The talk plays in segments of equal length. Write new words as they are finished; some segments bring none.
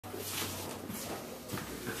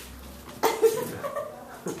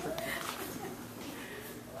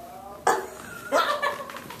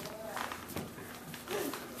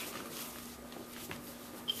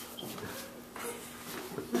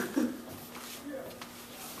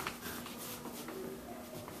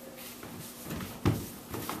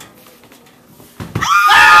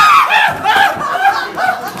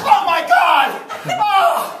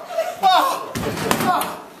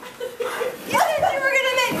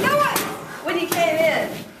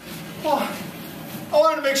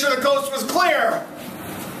sure the coast was clear.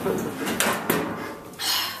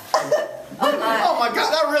 Oh my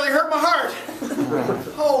God, that really hurt my heart.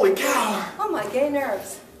 Holy cow. Oh my gay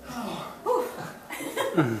nerves. Oh.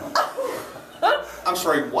 I'm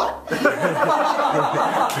sorry, what?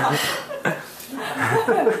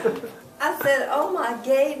 I said, oh my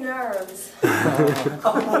gay nerves.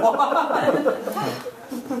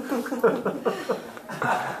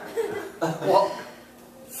 Well,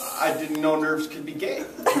 I didn't know nerves could be gay.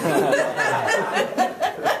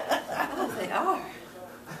 Oh, they are.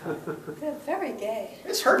 They're very gay.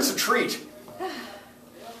 This hurts a treat.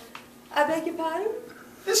 I beg your pardon?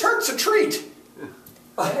 This hurts a treat. It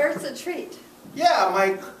hurts a treat. Yeah,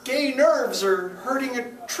 my gay nerves are hurting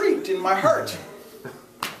a treat in my heart.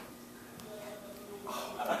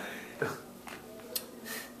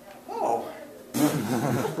 Oh.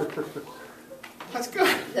 That's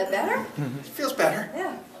good. Is that better? It feels better.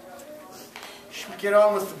 Yeah. Should we get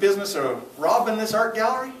on with the business of robbing this art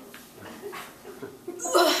gallery?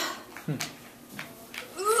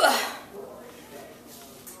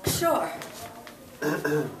 Sure.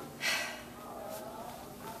 Don't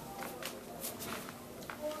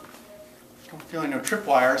feel any no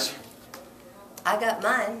tripwires. I got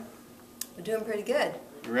mine. We're doing pretty good.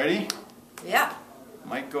 You ready? Yeah.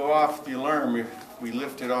 Might go off the alarm if we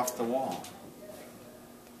lift it off the wall.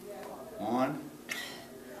 1,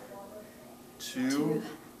 2.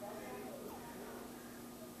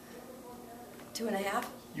 2.5.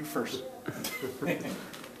 You first.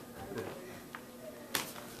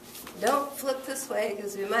 Don't flip this way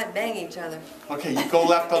because we might bang each other. Okay, you go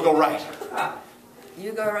left, I'll go right.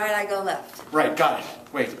 You go right, I go left. Right, got it.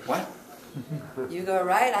 Wait, what? You go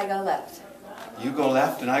right, I go left. You go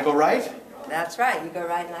left and I go right? That's right. You go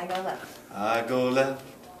right and I go left. I go left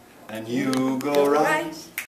and you go right.